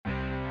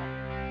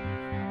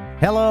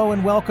Hello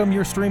and welcome.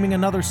 You're streaming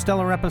another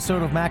stellar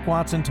episode of Mac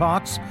Watson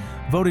Talks,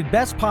 voted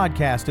best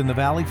podcast in the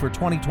Valley for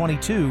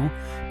 2022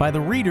 by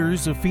the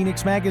readers of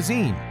Phoenix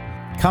Magazine.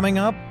 Coming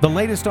up, the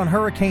latest on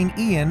Hurricane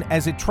Ian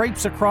as it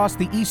traipses across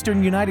the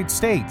eastern United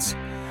States.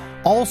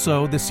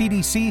 Also, the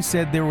CDC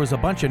said there was a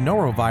bunch of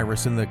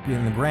norovirus in the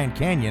Grand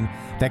Canyon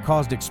that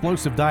caused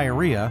explosive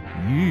diarrhea.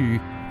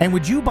 And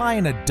would you buy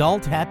an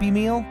adult Happy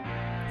Meal?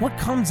 What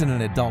comes in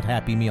an adult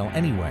Happy Meal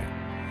anyway?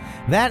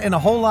 That and a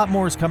whole lot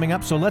more is coming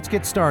up, so let's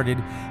get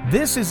started.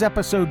 This is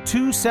episode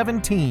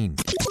 217.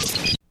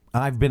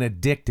 I've been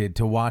addicted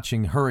to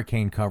watching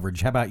hurricane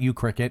coverage. How about you,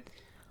 Cricket?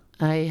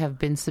 I have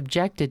been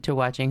subjected to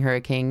watching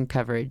hurricane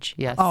coverage,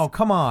 yes. Oh,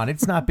 come on.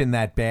 It's not been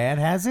that bad,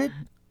 has it?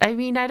 I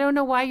mean, I don't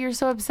know why you're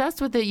so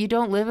obsessed with it. You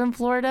don't live in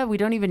Florida. We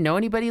don't even know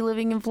anybody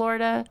living in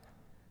Florida.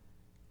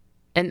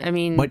 And I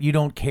mean... But you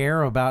don't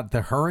care about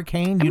the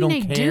hurricane? You don't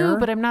care? I do,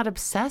 but I'm not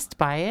obsessed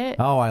by it.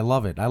 Oh, I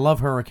love it. I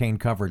love hurricane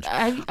coverage.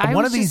 I One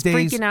was of these just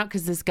days, freaking out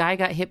because this guy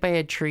got hit by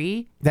a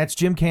tree. That's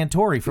Jim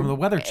Cantori from the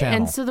Weather Channel.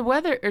 And so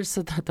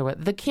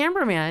the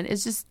cameraman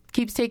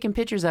keeps taking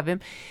pictures of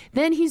him.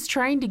 Then he's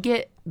trying to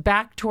get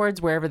back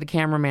towards wherever the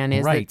cameraman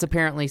is that's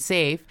apparently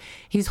safe.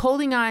 He's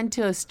holding on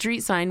to a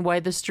street sign while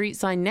the street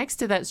sign next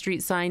to that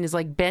street sign is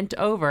like bent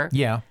over.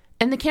 Yeah.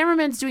 And the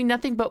cameraman's doing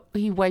nothing but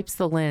he wipes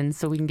the lens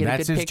so we can get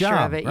a good picture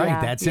of it. Right,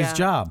 yeah, that's his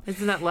job.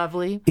 Isn't that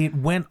lovely? It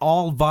went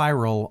all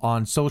viral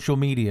on social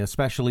media,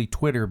 especially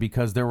Twitter,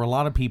 because there were a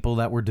lot of people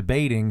that were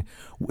debating,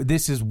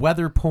 this is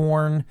weather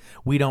porn,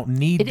 we don't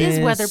need this. It is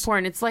weather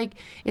porn. It's like,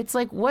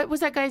 what was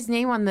that guy's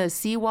name on the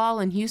seawall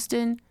in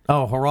Houston?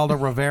 Oh, Geraldo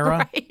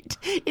Rivera? Right.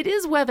 It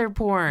is weather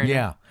porn.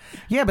 Yeah.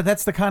 Yeah, but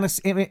that's the kind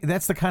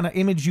of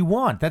image you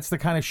want. That's the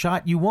kind of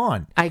shot you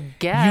want. I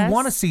guess. You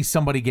want to see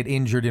somebody get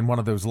injured in one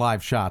of those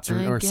live shots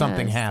or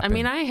something happen. I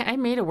mean, I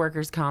made a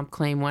workers' comp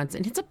claim once,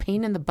 and it's a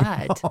pain in the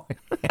butt. Oh,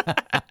 yeah.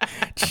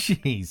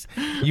 Jeez.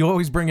 You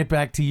always bring it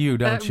back to you,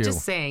 don't you? I'm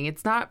just saying,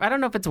 it's not, I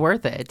don't know if it's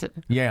worth it.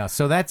 Yeah,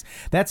 so that's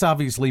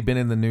obviously been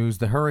in the news.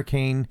 The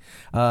hurricane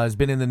has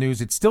been in the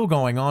news. It's still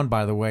going on,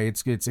 by the way.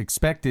 It's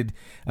expected,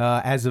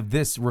 as of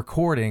this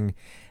recording,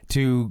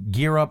 to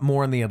gear up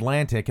more in the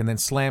Atlantic and then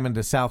slam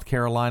into South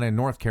Carolina and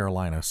North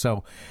Carolina.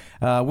 So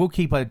we'll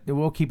keep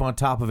on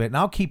top of it, and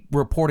I'll keep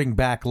reporting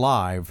back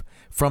live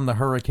from the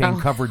Hurricane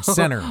Coverage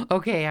Center.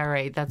 Okay, all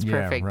right, that's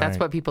perfect. Right. That's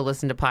what people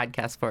listen to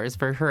podcasts for, is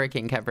for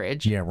hurricane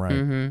coverage. Yeah, right.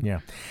 Mm-hmm. Yeah.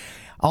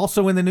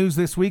 Also in the news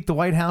this week, the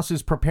White House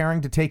is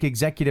preparing to take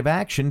executive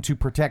action to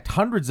protect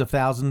hundreds of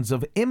thousands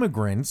of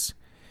immigrants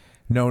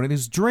known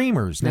as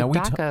Dreamers. The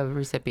DACA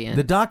recipients.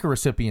 The DACA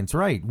recipients,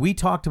 right. We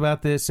talked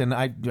about this, and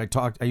I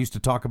used to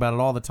talk about it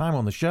all the time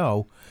on the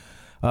show.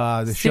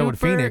 Show in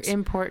Phoenix. Super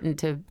important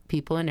to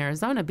people in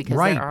Arizona because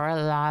there are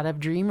a lot of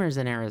Dreamers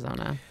in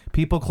Arizona.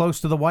 People close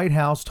to the White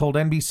House told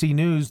NBC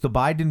News the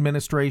Biden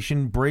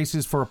administration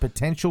braces for a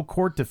potential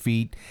court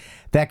defeat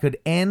that could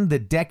end the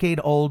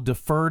decade-old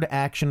Deferred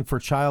Action for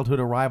Childhood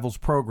Arrivals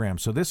program.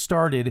 So this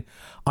started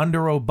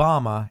under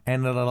Obama,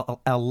 and it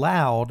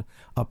allowed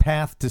a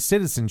path to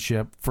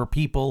citizenship for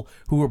people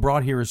who were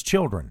brought here as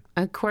children.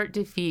 A court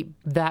defeat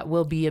that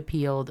will be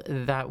appealed,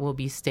 that will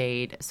be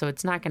stayed, so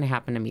it's not going to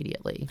happen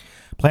immediately.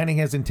 Planning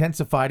has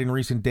intensified in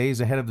recent days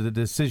ahead of the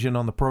decision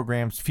on the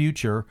program's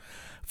future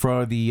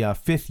for the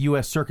Fifth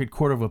U.S. Circuit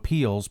Court of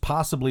Appeals,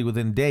 possibly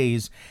within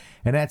days.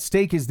 And at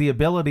stake is the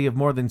ability of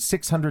more than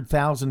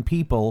 600,000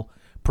 people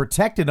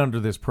protected under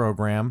this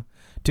program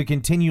to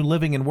continue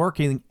living and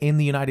working in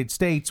the United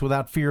States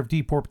without fear of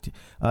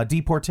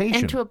deportation.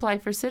 And to apply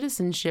for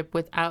citizenship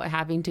without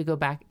having to go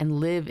back and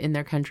live in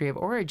their country of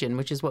origin,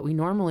 which is what we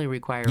normally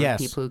require of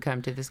people who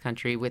come to this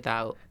country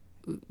without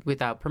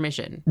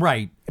permission.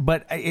 Right.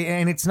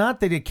 And it's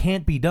not that it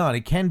can't be done.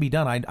 It can be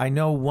done. I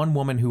know one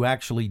woman who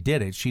actually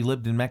did it. She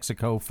lived in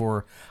Mexico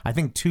for, I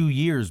think, 2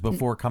 years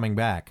before coming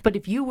back. But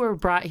if you were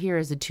brought here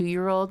as a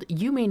 2-year-old,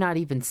 you may not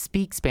even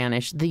speak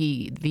Spanish.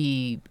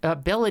 The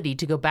ability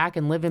to go back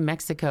and live in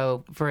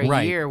Mexico for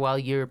a year while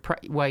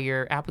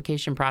your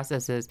application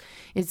processes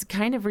is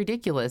kind of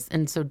ridiculous.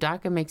 And so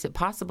DACA makes it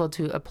possible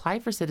to apply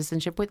for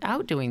citizenship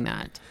without doing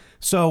that.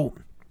 So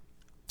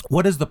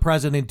what does the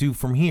president do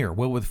from here?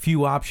 Well, with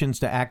few options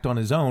to act on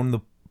his own,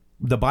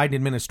 the Biden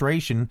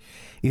administration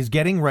is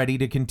getting ready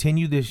to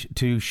continue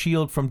to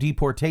shield from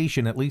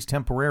deportation, at least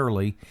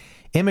temporarily,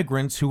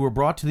 immigrants who were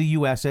brought to the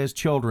U.S. as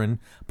children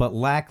but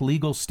lack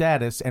legal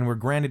status and were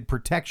granted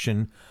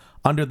protection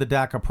under the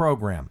DACA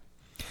program.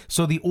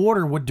 So the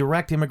order would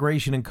direct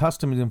Immigration and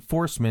Customs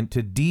Enforcement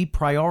to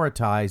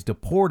deprioritize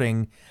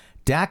deporting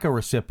DACA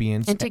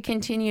recipients. And to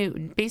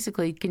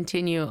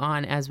continue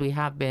on as we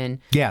have been.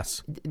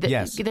 Yes.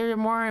 There are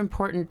more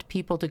important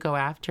people to go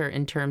after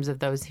in terms of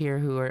those here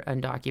who are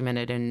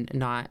undocumented and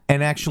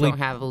don't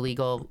have a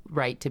legal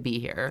right to be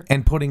here.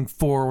 And putting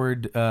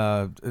forward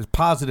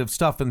positive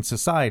stuff in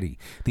society.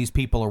 These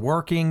people are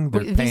working,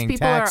 they're paying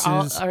taxes.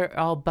 These people are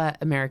all but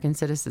American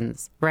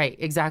citizens. Right,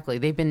 exactly.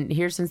 They've been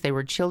here since they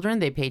were children.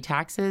 They pay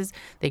taxes.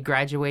 They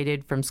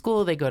graduated from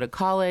school. They go to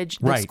college.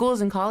 The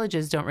schools and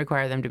colleges don't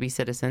require them to be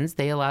citizens. colleges.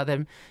 They allow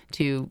them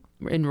to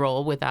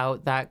enroll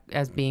without that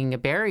as being a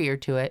barrier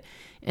to it.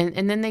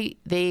 And then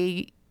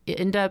they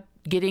end up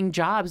getting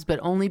jobs, but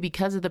only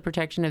because of the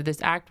protection of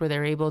this act, where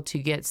they're able to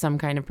get some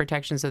kind of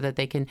protection so that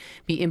they can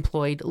be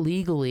employed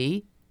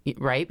legally,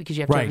 right? Because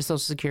you have to have a Social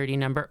Security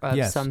number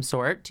of some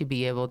sort to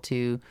be able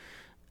to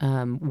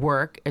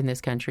work in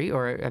this country,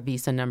 or a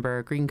visa number,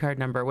 a green card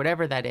number,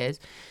 whatever that is.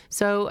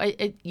 So,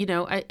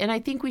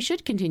 I think we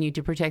should continue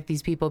to protect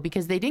these people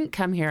because they didn't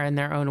come here on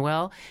their own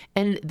will.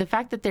 And the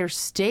fact that they're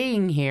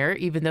staying here,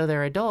 even though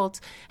they're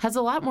adults, has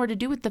a lot more to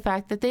do with the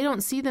fact that they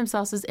don't see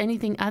themselves as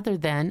anything other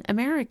than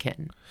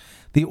American.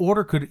 The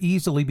order could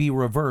easily be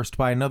reversed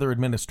by another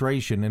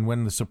administration, and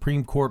when the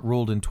Supreme Court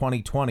ruled in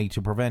 2020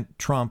 to prevent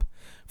Trump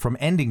from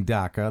ending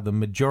DACA, the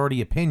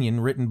majority opinion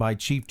written by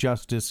Chief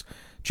Justice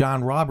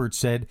John Roberts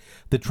said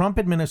the Trump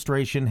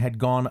administration had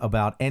gone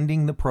about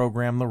ending the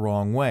program the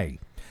wrong way.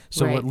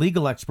 So what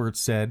legal experts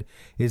said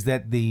is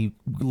that the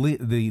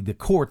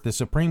court, the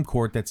Supreme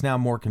Court, that's now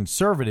more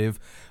conservative,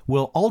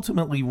 will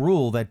ultimately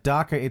rule that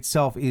DACA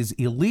itself is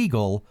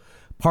illegal,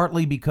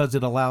 partly because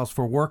it allows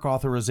for work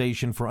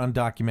authorization for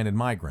undocumented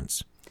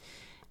migrants.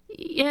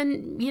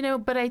 And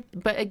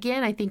but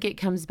again, I think it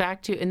comes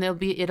back to, and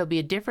it'll be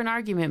a different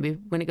argument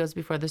when it goes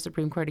before the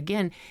Supreme Court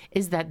again,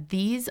 is that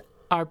these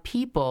are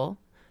people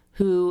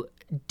who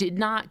did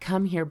not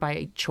come here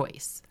by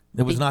choice.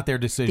 It was not their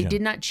decision. They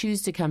did not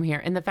choose to come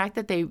here. And the fact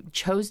that they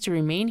chose to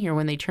remain here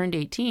when they turned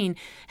 18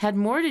 had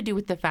more to do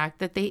with the fact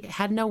that they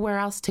had nowhere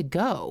else to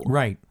go.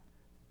 Right.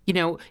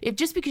 If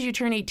just because you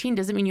turn 18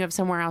 doesn't mean you have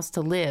somewhere else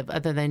to live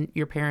other than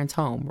your parents'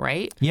 home,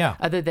 right? Yeah.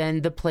 Other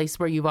than the place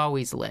where you've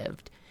always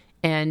lived.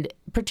 And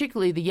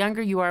particularly the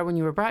younger you are when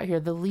you were brought here,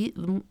 the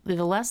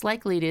less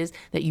likely it is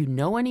that you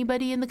know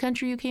anybody in the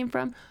country you came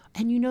from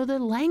and you know the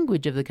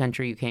language of the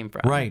country you came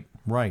from.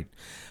 Right.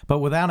 But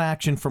without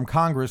action from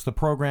Congress, the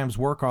program's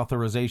work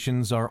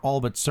authorizations are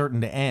all but certain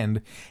to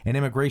end, and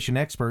immigration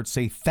experts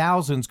say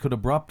thousands could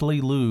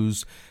abruptly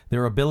lose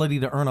their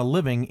ability to earn a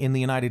living in the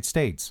United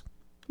States.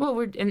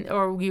 Well,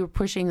 you're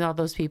pushing all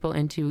those people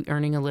into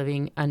earning a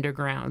living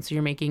underground. So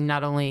you're making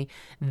not only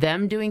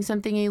them doing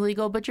something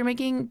illegal, but you're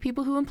making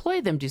people who employ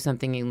them do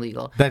something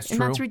illegal. That's true.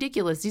 And that's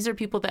ridiculous. These are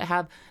people that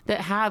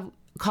have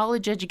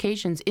college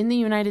educations in the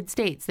United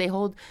States. They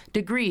hold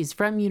degrees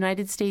from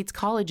United States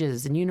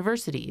colleges and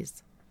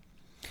universities.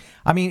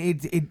 I mean,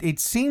 it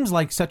seems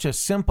like such a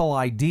simple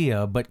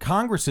idea, but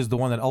Congress is the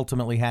one that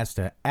ultimately has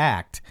to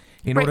act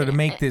in order to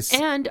make this.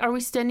 And are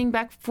we sending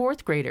back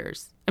fourth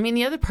graders? I mean,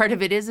 the other part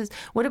of it is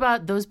what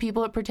about those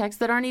people it protects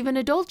that aren't even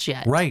adults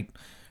yet? Right,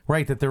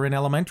 that they're in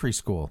elementary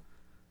school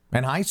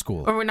and high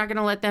school. Or we're not going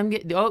to let them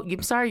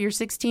I'm sorry, you're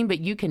 16, but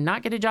you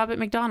cannot get a job at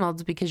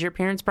McDonald's because your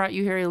parents brought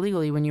you here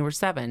illegally when you were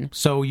 7.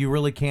 So you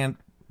really can't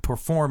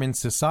perform in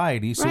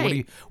society. So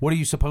what are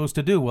you supposed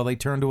to do? Well, they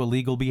turn to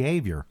illegal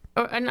behavior.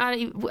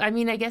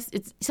 I guess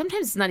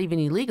sometimes it's not even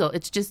illegal.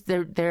 It's just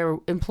they're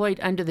employed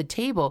under the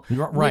table,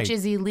 which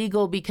is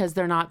illegal because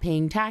they're not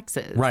paying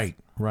taxes. Right.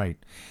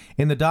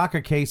 In the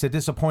DACA case, a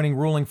disappointing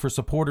ruling for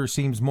supporters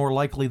seems more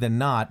likely than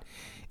not,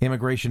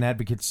 immigration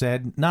advocates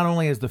said. Not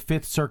only has the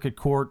Fifth Circuit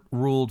Court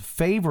ruled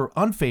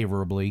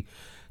unfavorably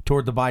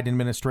toward the Biden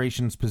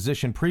administration's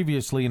position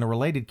previously in a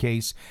related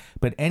case,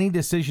 but any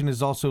decision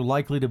is also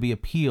likely to be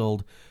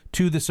appealed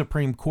to the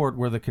Supreme Court,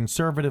 where the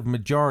conservative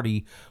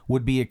majority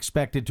would be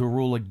expected to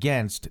rule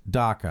against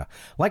DACA.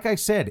 Like I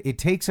said, it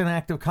takes an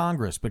act of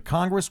Congress, but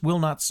Congress will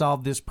not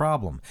solve this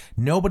problem.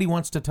 Nobody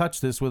wants to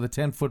touch this with a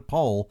 10-foot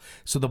pole,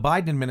 so the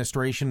Biden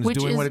administration is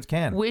doing what it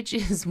can. Which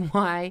is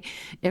why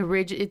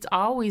it's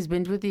always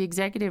been with the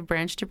executive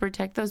branch to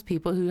protect those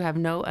people who have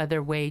no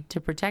other way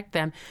to protect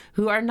them,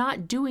 who are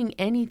not doing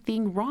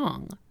anything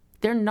wrong.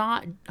 They're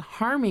not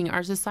harming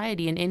our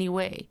society in any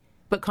way.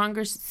 But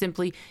Congress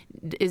simply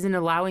isn't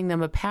allowing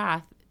them a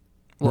path.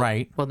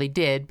 Right. Well, they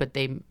did, but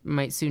they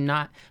might soon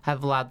not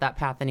have allowed that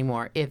path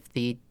anymore if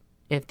the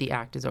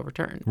act is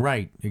overturned.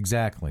 Right.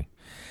 Exactly.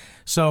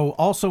 So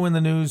also in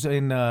the news,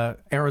 in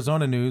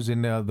Arizona news,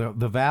 in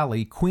the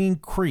Valley, Queen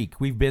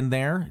Creek. We've been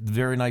there.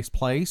 Very nice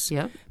place.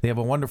 Yep. They have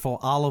a wonderful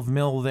olive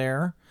mill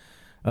there.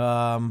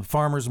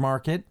 Farmer's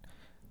market.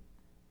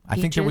 I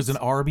think there was an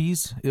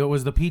Arby's. It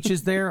was the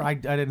peaches there. I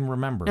didn't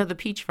remember. No, the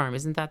peach farm.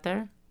 Isn't that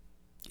there?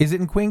 Is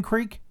it in Queen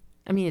Creek?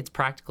 I mean, it's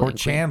practically in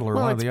Chandler,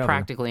 Well, one or the it's other.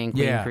 practically in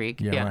Queen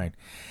Creek. Yeah, right.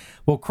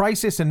 Well,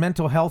 crisis and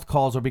mental health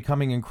calls are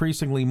becoming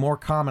increasingly more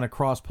common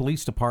across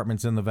police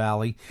departments in the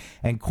Valley,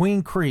 and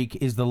Queen Creek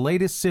is the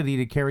latest city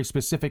to carry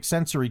specific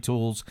sensory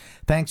tools,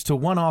 thanks to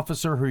one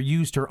officer who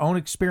used her own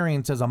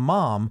experience as a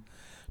mom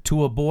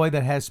to a boy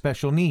that has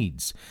special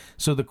needs.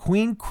 So the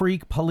Queen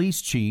Creek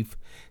police chief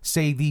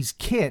say these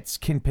kits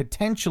can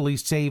potentially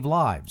save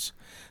lives.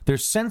 They're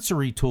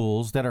sensory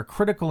tools that are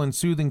critical in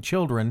soothing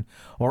children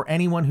or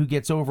anyone who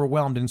gets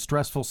overwhelmed in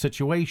stressful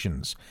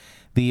situations.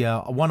 The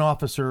one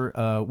officer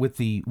with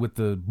the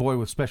boy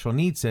with special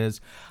needs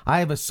says, "I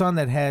have a son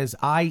that has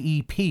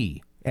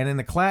IEP, and in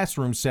the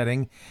classroom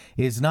setting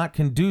is not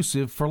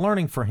conducive for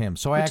learning for him.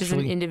 So Which is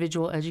an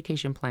individual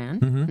education plan.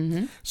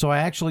 Mm-hmm. So I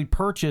actually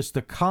purchased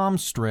the comm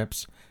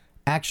strips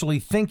actually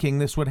thinking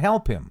this would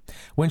help him.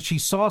 When she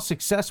saw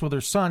success with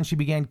her son, she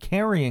began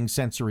carrying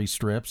sensory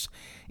strips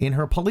in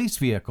her police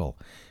vehicle.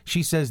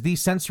 She says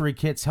these sensory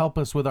kits help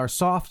us with our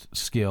soft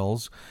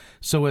skills.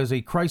 So as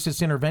a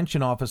crisis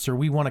intervention officer,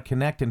 we want to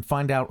connect and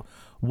find out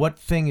what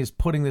thing is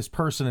putting this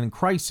person in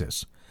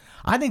crisis.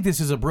 I think this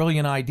is a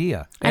brilliant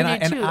idea. I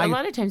do too. A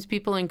lot of times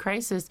people in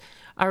crisis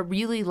are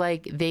really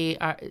like they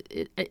are,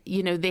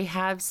 they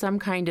have some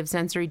kind of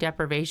sensory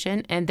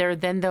deprivation, and they're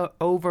then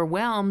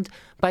overwhelmed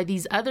by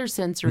these other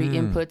sensory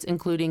inputs,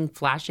 including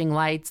flashing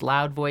lights,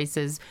 loud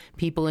voices,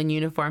 people in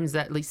uniforms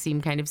that seem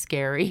kind of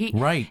scary.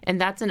 Right. And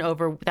that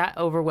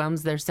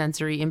overwhelms their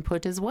sensory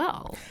input as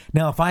well.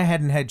 Now, if I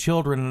hadn't had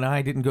children and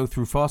I didn't go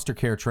through foster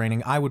care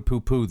training, I would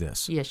poo-poo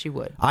this. Yes, you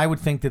would. I would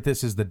think that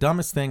this is the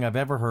dumbest thing I've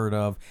ever heard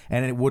of,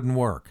 and it wouldn't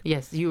work.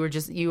 Yes,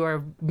 you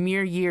are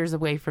mere years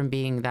away from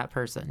being that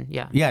person.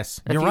 Yeah.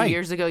 Yes, you're right. A few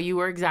years ago, you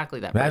were exactly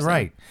that person. That's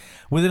right.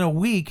 Within a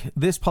week,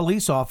 this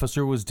police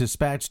officer was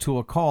dispatched to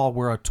a call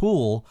where a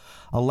tool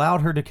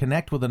allowed her to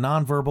connect with a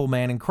nonverbal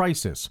man in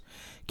crisis.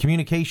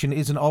 Communication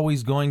isn't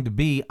always going to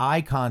be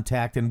eye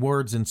contact and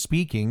words and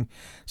speaking.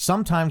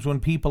 Sometimes when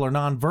people are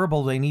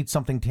nonverbal, they need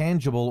something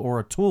tangible or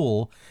a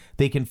tool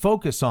they can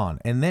focus on.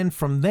 And then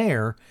from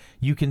there,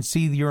 you can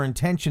see your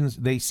intentions.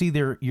 They see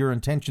your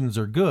intentions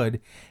are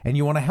good, and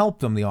you want to help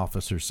them, the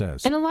officer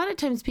says. And a lot of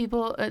times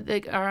people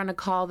are on a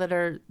call that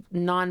are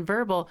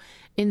nonverbal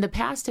in the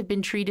past have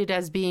been treated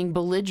as being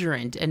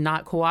belligerent and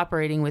not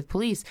cooperating with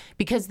police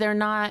because they're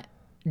not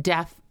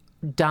deaf,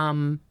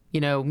 dumb,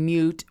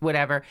 mute,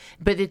 whatever.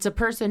 But it's a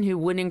person who,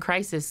 when in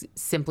crisis,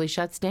 simply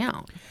shuts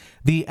down.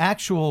 The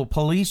actual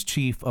police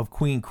chief of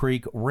Queen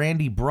Creek,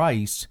 Randy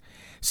Bryce,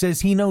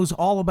 says he knows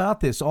all about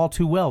this all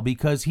too well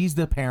because he's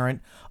the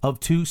parent of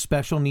 2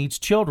 special needs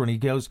children. He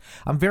goes,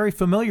 I'm very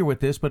familiar with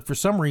this, but for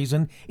some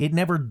reason, it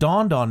never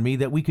dawned on me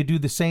that we could do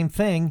the same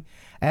thing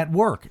at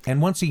work.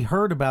 And once he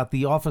heard about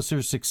the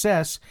officer's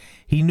success,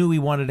 he knew he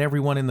wanted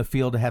everyone in the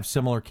field to have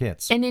similar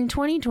kits. And in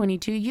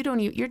 2022,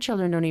 your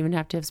children don't even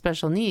have to have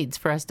special needs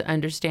for us to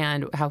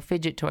understand how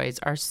fidget toys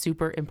are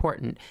super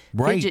important.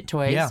 Right. Fidget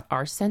toys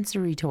are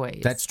sensory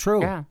toys. That's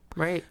true. Yeah,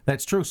 right.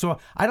 That's true. So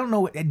I don't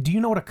know. Do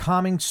you know what a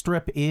calming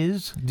strip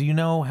is? Do you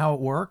know how it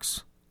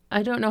works?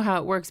 I don't know how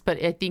it works,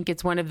 but I think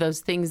it's one of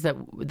those things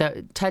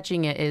that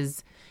touching it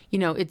is,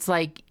 it's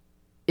like,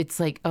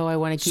 oh, I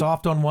want to keep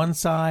soft on one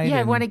side. Yeah,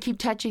 I want to keep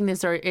touching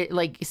this, or it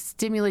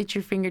stimulates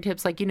your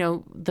fingertips,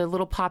 the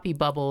little poppy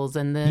bubbles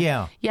and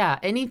the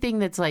anything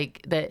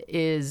that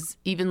is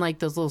even like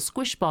those little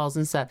squish balls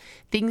and stuff.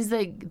 Things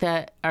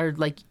that are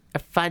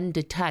fun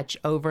to touch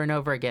over and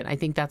over again. I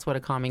think that's what a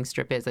calming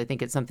strip is. I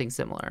think it's something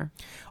similar.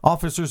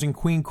 Officers in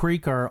Queen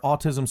Creek are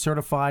autism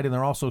certified, and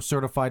they're also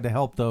certified to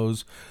help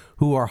those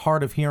who are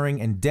hard of hearing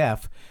and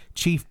deaf.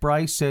 Chief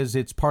Bryce says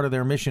it's part of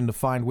their mission to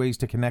find ways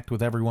to connect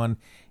with everyone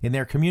in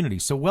their community.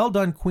 So well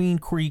done, Queen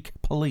Creek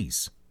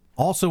Police.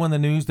 Also in the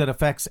news that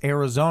affects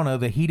Arizona,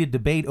 the heated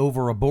debate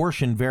over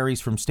abortion varies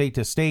from state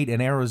to state,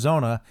 and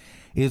Arizona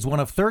is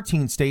one of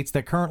 13 states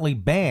that currently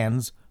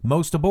bans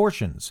most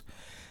abortions.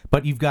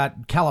 But you've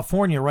got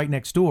California right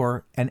next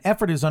door. An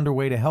effort is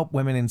underway to help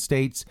women in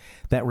states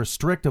that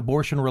restrict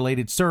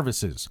abortion-related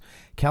services.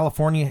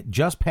 California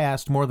just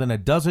passed more than a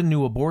dozen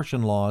new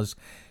abortion laws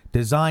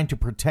designed to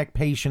protect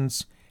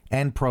patients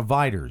and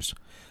providers.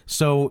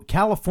 So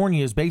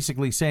California is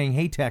basically saying,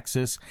 hey,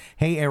 Texas,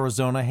 hey,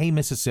 Arizona, hey,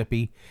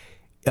 Mississippi,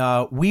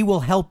 we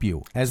will help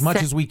you as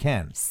much as we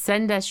can.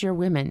 Send us your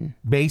women.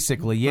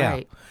 Basically, yeah,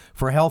 right.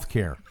 For health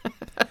care.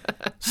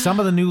 Some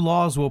of the new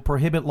laws will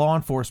prohibit law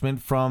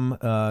enforcement from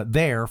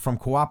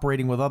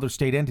cooperating with other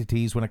state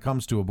entities when it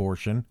comes to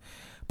abortion,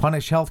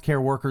 punish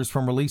healthcare workers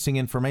from releasing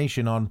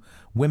information on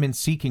women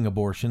seeking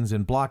abortions,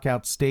 and block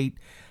out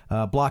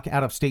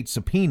of state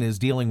subpoenas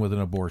dealing with an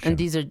abortion. And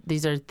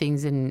these are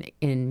things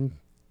in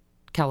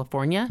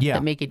California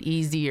that make it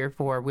easier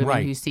for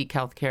women who seek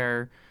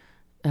healthcare.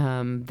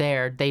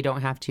 They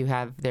don't have to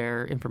have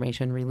their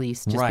information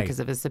released just because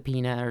of a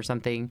subpoena or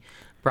something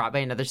brought by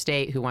another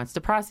state who wants to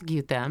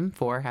prosecute them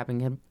for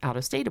having an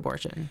out-of-state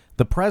abortion.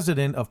 The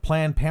president of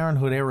Planned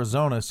Parenthood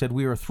Arizona said,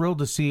 we are thrilled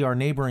to see our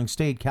neighboring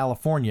state,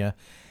 California,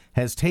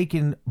 has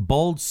taken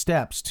bold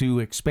steps to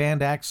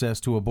expand access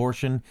to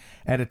abortion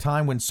at a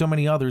time when so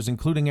many others,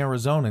 including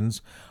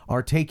Arizonans,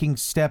 are taking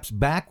steps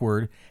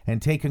backward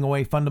and taking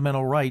away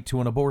fundamental right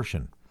to an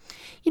abortion.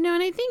 And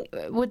I think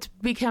what's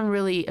become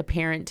really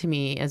apparent to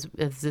me as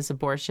this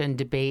abortion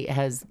debate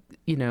has,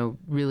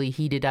 really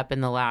heated up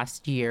in the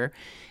last year,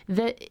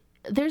 that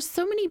there's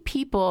so many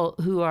people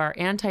who are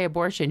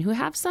anti-abortion who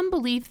have some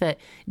belief that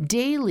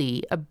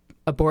daily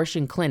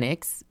abortion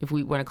clinics, if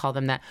we want to call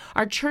them that,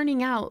 are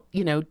churning out,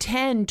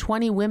 10,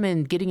 20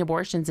 women getting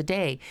abortions a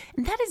day.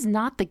 And that is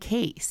not the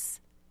case.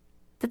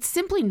 That's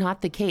simply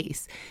not the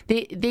case.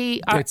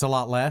 They are. It's a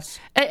lot less.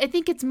 I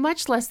think it's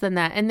much less than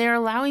that, and they're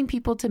allowing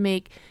people to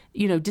make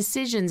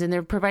decisions, and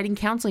they're providing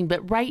counseling.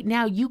 But right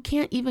now, you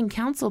can't even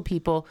counsel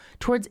people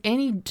towards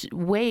any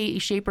way,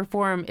 shape, or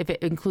form if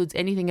it includes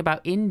anything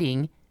about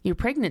ending your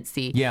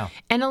pregnancy. Yeah.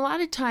 And a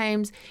lot of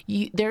times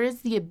there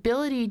is the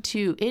ability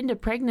to end a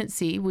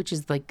pregnancy, which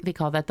is like they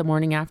call that the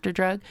morning after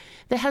drug,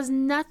 that has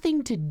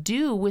nothing to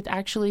do with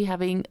actually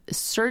having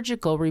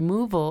surgical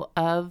removal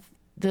of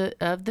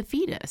the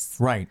fetus.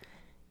 Right.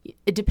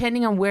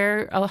 Depending on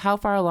how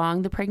far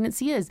along the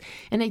pregnancy is.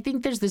 And I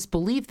think there's this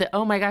belief that,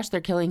 oh my gosh,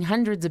 they're killing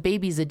hundreds of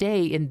babies a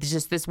day in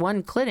just this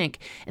one clinic.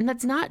 And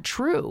that's not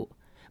true.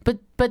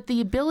 But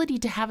the ability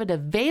to have it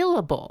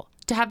available,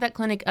 to have that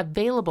clinic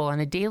available on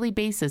a daily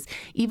basis,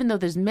 even though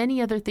there's many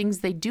other things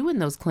they do in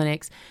those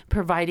clinics,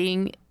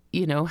 providing,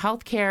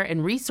 healthcare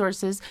and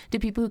resources to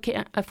people who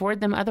can't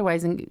afford them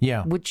otherwise,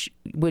 which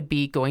would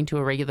be going to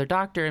a regular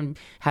doctor and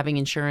having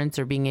insurance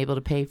or being able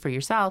to pay for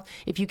yourself.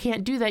 If you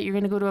can't do that, you're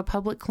going to go to a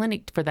public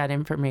clinic for that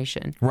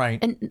information.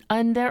 Right.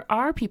 And there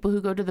are people who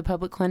go to the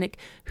public clinic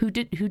who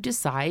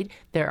decide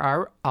there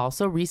are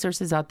also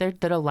resources out there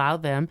that allow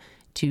them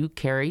to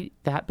carry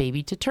that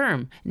baby to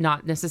term.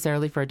 Not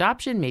necessarily for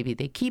adoption. Maybe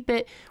they keep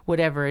it,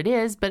 whatever it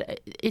is.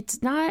 But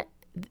it's not,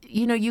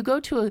 you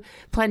go to a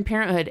Planned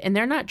Parenthood and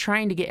they're not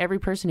trying to get every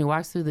person who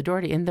walks through the door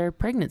to end their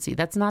pregnancy.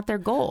 That's not their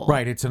goal.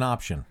 Right. It's an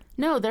option.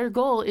 No, their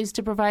goal is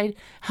to provide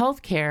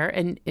health care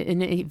and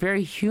in a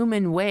very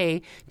human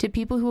way to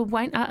people who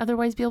might not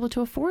otherwise be able to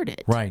afford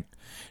it. Right.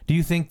 Do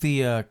you think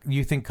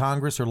you think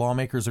Congress or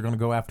lawmakers are going to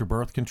go after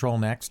birth control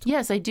next?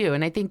 Yes, I do.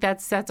 And I think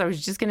that's I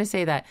was just going to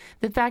say that.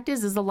 The fact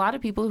is a lot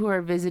of people who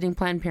are visiting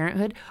Planned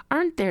Parenthood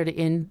aren't there to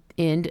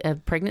end a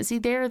pregnancy.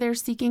 They're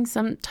seeking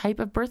some type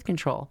of birth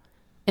control.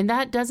 And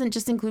that doesn't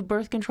just include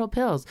birth control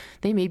pills.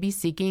 They may be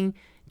seeking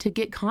to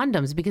get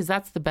condoms because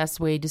that's the best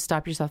way to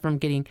stop yourself from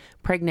getting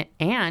pregnant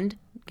and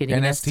getting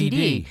an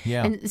STD.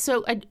 Yeah. And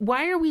so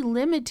why are we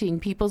limiting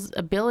people's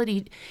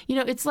ability?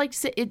 It's like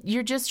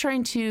you're just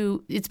trying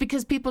to, it's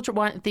because people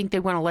think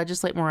they want to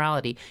legislate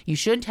morality. You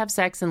shouldn't have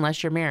sex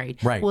unless you're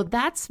married. Right. Well,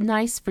 that's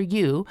nice for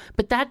you,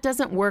 but that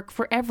doesn't work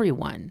for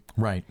everyone.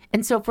 Right.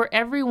 And so for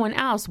everyone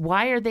else,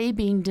 why are they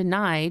being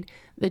denied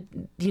the,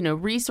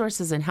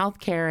 resources and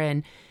healthcare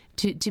and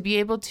to be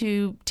able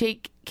to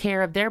take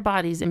care of their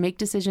bodies and make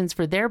decisions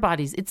for their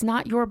bodies? It's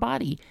not your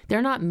body.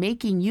 They're not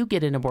making you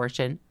get an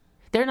abortion.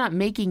 They're not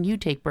making you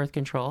take birth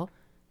control.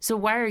 So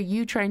why are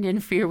you trying to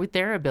interfere with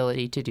their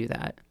ability to do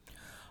that?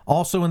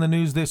 Also in the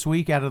news this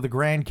week out of the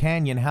Grand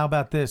Canyon, how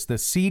about this? The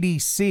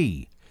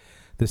CDC,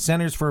 the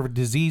Centers for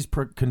Disease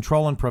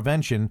Control and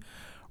Prevention,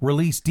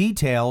 released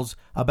details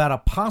about a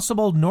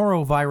possible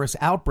norovirus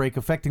outbreak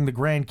affecting the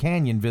Grand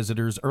Canyon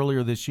visitors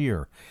earlier this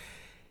year.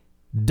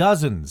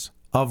 Dozens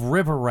of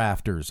river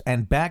rafters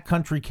and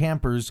backcountry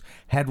campers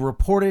had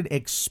reported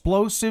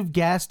explosive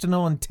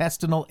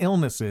gastrointestinal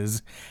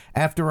illnesses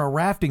after a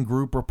rafting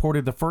group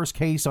reported the first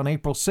case on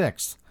April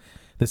 6th.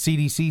 The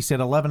CDC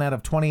said 11 out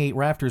of 28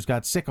 rafters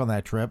got sick on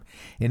that trip.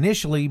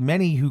 Initially,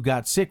 many who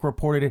got sick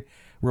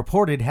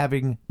reported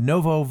having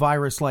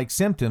novovirus-like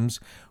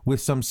symptoms,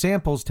 with some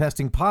samples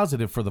testing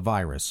positive for the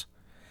virus.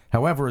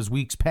 However, as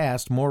weeks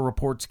passed, more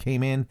reports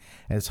came in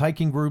as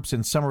hiking groups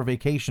and summer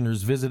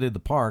vacationers visited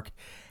the park.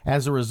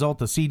 As a result,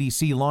 the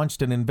CDC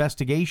launched an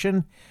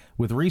investigation,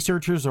 with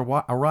researchers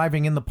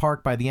arriving in the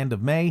park by the end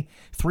of May.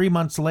 3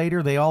 months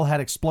later, they all had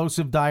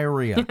explosive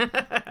diarrhea.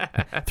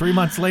 3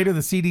 months later,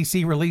 the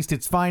CDC released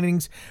its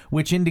findings,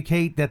 which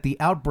indicate that the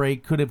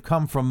outbreak could have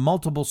come from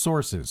multiple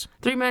sources.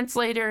 3 months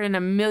later and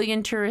 1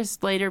 million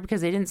tourists later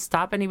because they didn't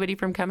stop anybody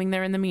from coming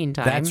there in the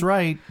meantime. That's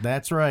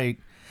right.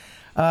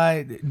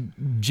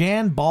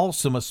 Jan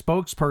Balsam, a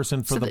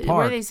spokesperson for the park.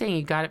 What are they saying?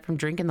 You got it from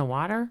drinking the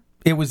water?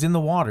 It was in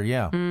the water,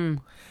 yeah.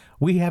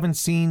 We haven't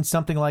seen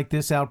something like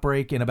this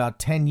outbreak in about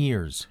 10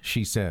 years,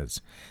 she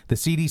says. The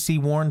CDC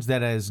warns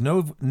that as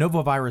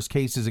novovirus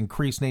cases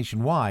increase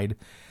nationwide,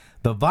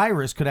 the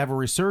virus could have a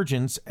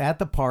resurgence at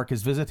the park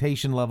as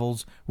visitation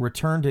levels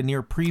return to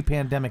near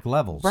pre-pandemic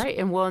levels. Right.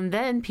 And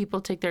then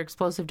people take their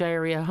explosive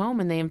diarrhea home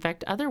and they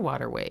infect other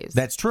waterways.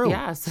 That's true.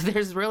 Yeah. So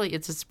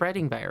it's a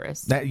spreading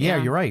virus.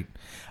 You're right.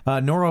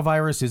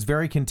 Norovirus is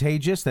very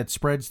contagious. That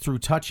spreads through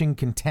touching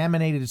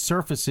contaminated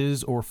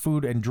surfaces or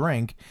food and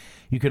drink.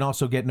 You can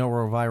also get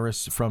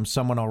norovirus from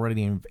someone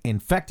already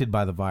infected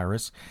by the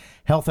virus.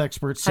 Health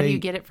experts say... How do you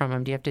get it from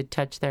them? Do you have to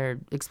touch their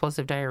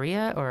explosive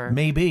diarrhea? Or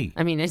maybe.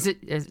 I mean,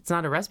 it's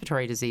not a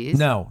respiratory disease.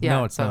 No,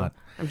 it's not.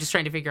 I'm just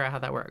trying to figure out how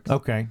that works.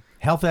 Okay.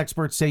 Health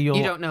experts say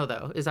You don't know,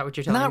 though. Is that what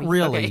you're telling me? Not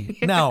really.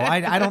 Okay. No,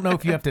 I don't know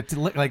if you have to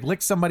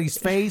lick somebody's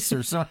face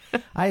or so.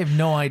 I have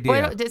no idea.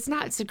 Well, it's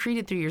not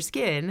secreted through your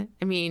skin.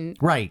 I mean...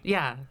 Right.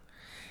 Yeah.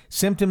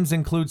 Symptoms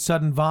include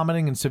sudden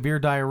vomiting and severe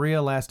diarrhea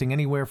lasting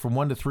anywhere from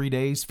 1 to 3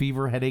 days,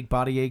 fever, headache,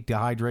 body ache,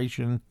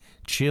 dehydration,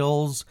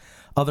 chills,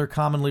 other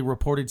commonly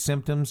reported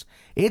symptoms.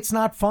 It's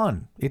not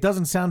fun. It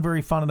doesn't sound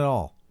very fun at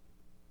all.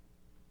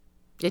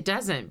 It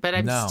doesn't, but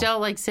I'm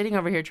still sitting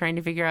over here trying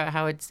to figure out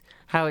how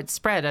it's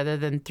spread other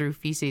than through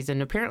feces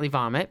and apparently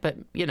vomit. But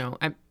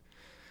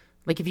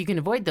Like, if you can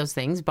avoid those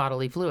things,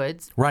 bodily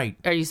fluids. Right.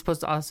 Are you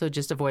supposed to also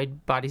just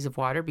avoid bodies of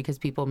water because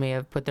people may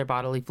have put their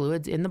bodily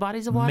fluids in the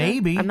bodies of water?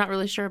 Maybe. I'm not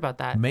really sure about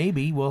that.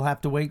 Maybe. We'll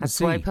have to wait and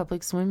see. That's why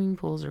public swimming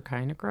pools are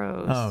kind of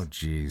gross. Oh,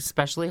 geez.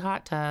 Especially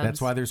hot tubs.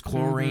 That's why there's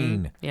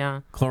chlorine. Mm-hmm.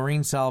 Yeah.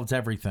 Chlorine solves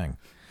everything.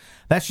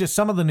 That's just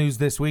some of the news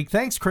this week.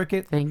 Thanks,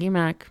 Cricket. Thank you,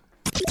 Mac.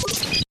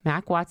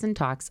 Mac Watson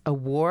Talks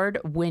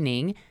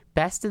award-winning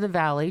Best of the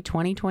Valley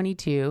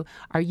 2022.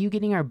 Are you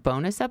getting our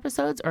bonus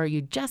episodes, or are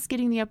you just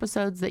getting the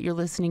episodes that you're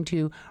listening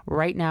to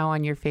right now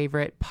on your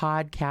favorite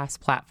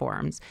podcast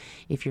platforms?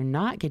 If you're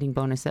not getting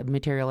bonus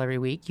material every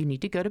week, you need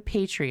to go to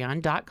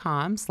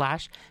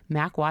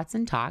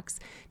patreon.com/MacWatsonTalks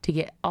to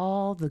get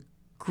all the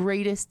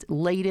greatest,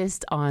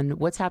 latest on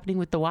what's happening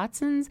with the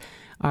Watsons,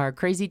 our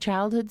crazy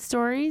childhood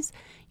stories.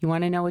 You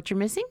want to know what you're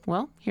missing?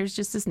 Well, here's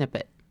just a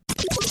snippet.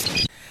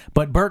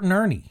 But Bert and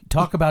Ernie,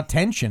 talk about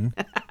tension.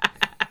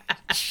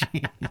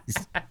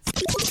 Jeez.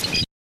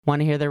 Want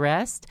to hear the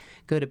rest?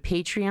 Go to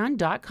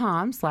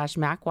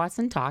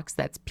patreon.com/MacWatsonTalks.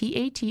 That's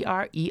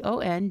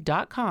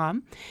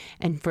Patreon.com.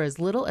 And for as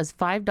little as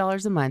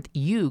 $5 a month,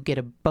 you get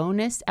a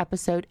bonus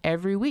episode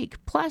every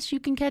week. Plus, you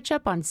can catch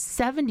up on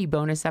 70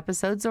 bonus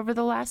episodes over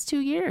the last 2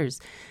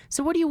 years.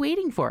 So what are you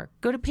waiting for?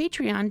 Go to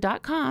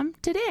patreon.com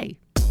today.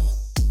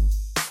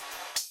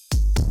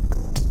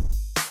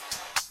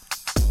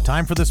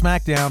 Time for the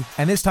smackdown,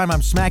 and this time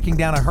I'm smacking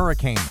down a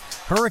hurricane.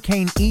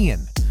 Hurricane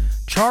Ian.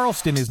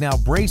 Charleston is now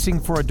bracing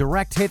for a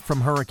direct hit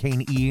from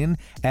Hurricane Ian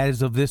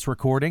as of this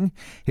recording.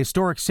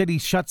 Historic City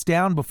shuts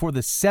down before the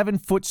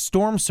 7-foot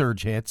storm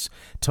surge hits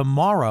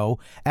tomorrow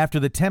after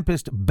the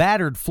tempest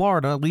battered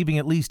Florida, leaving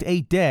at least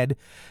 8 dead,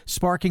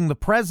 sparking the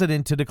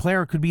president to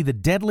declare it could be the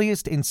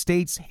deadliest in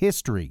state's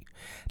history.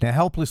 Now,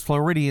 helpless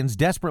Floridians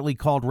desperately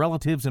called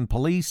relatives and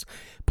police,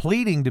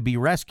 pleading to be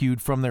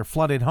rescued from their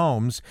flooded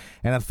homes,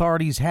 and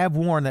authorities have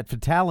warned that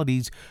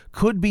fatalities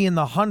could be in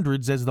the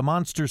hundreds as the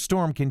monster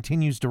storm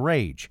continues to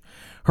rage.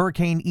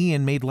 Hurricane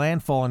Ian made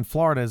landfall in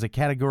Florida as a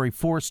Category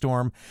 4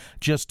 storm,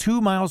 just 2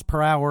 miles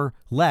per hour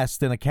less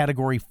than a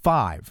Category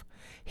 5,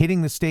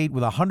 hitting the state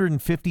with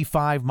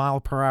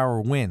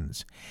 155-mile-per-hour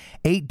winds.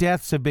 8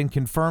 deaths have been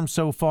confirmed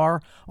so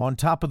far, on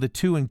top of the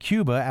 2 in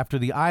Cuba after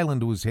the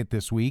island was hit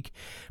this week.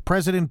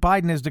 President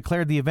Biden has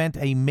declared the event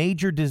a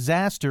major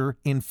disaster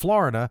in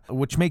Florida,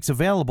 which makes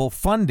available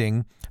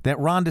funding that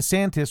Ron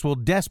DeSantis will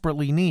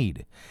desperately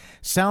need.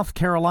 South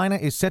Carolina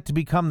is set to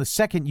become the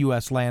second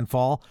U.S.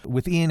 landfall,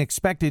 with Ian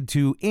expected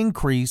to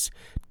increase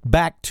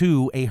back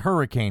to a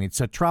hurricane. It's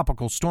a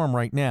tropical storm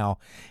right now.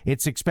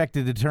 It's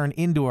expected to turn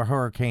into a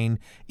hurricane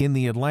in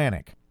the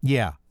Atlantic.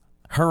 Yeah,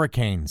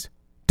 hurricanes.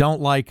 Don't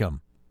like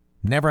them.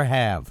 Never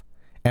have.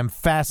 Am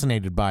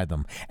fascinated by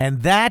them.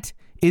 And that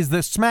is the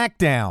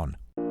Smackdown.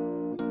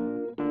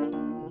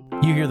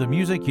 You hear the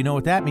music, you know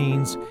what that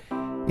means.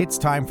 It's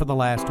time for the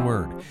last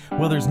word.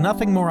 Well, there's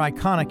nothing more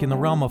iconic in the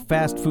realm of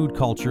fast food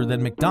culture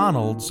than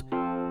McDonald's,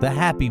 the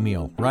Happy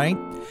Meal, right?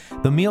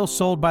 The meals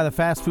sold by the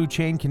fast food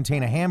chain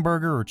contain a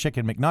hamburger or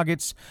chicken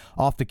McNuggets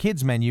off the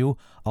kids' menu,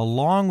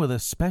 along with a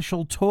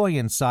special toy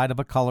inside of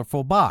a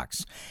colorful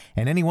box.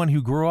 And anyone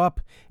who grew up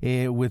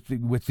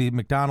with the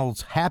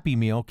McDonald's Happy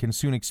Meal can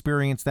soon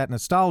experience that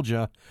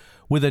nostalgia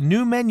with a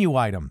new menu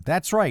item.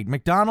 That's right,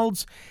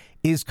 McDonald's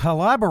is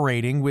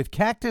collaborating with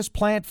Cactus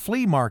Plant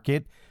Flea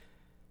Market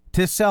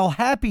to sell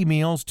Happy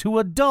Meals to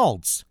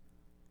adults.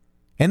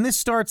 And this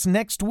starts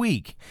next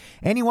week.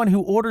 Anyone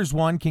who orders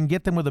one can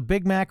get them with a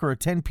Big Mac or a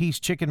 10-piece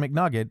chicken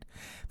McNugget.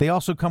 They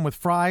also come with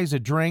fries, a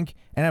drink,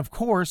 and of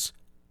course,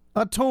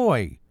 a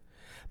toy.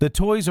 The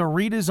toys are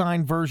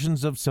redesigned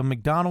versions of some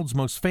McDonald's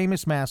most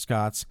famous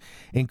mascots,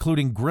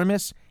 including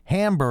Grimace,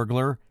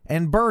 Hamburglar,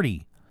 and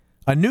Birdie.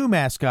 A new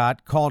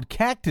mascot called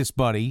Cactus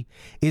Buddy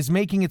is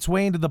making its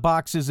way into the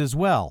boxes as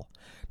well.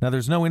 Now,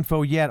 there's no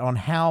info yet on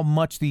how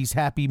much these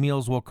Happy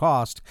Meals will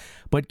cost,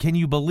 but can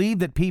you believe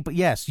that people,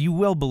 yes, you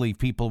will believe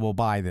people will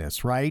buy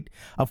this, right?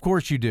 Of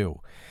course you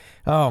do.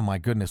 Oh, my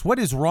goodness. What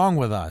is wrong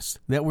with us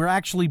that we're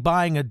actually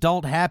buying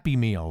adult Happy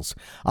Meals?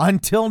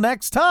 Until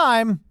next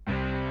time.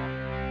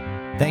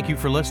 Thank you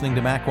for listening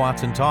to Mac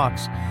Watson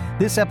Talks.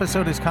 This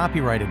episode is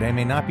copyrighted and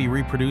may not be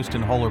reproduced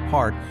in whole or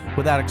part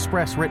without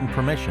express written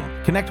permission.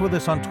 Connect with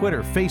us on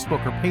Twitter,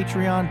 Facebook, or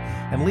Patreon,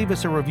 and leave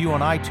us a review on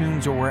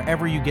iTunes or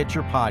wherever you get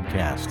your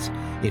podcasts.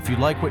 If you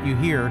like what you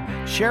hear,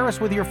 share us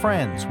with your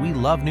friends. We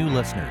love new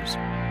listeners.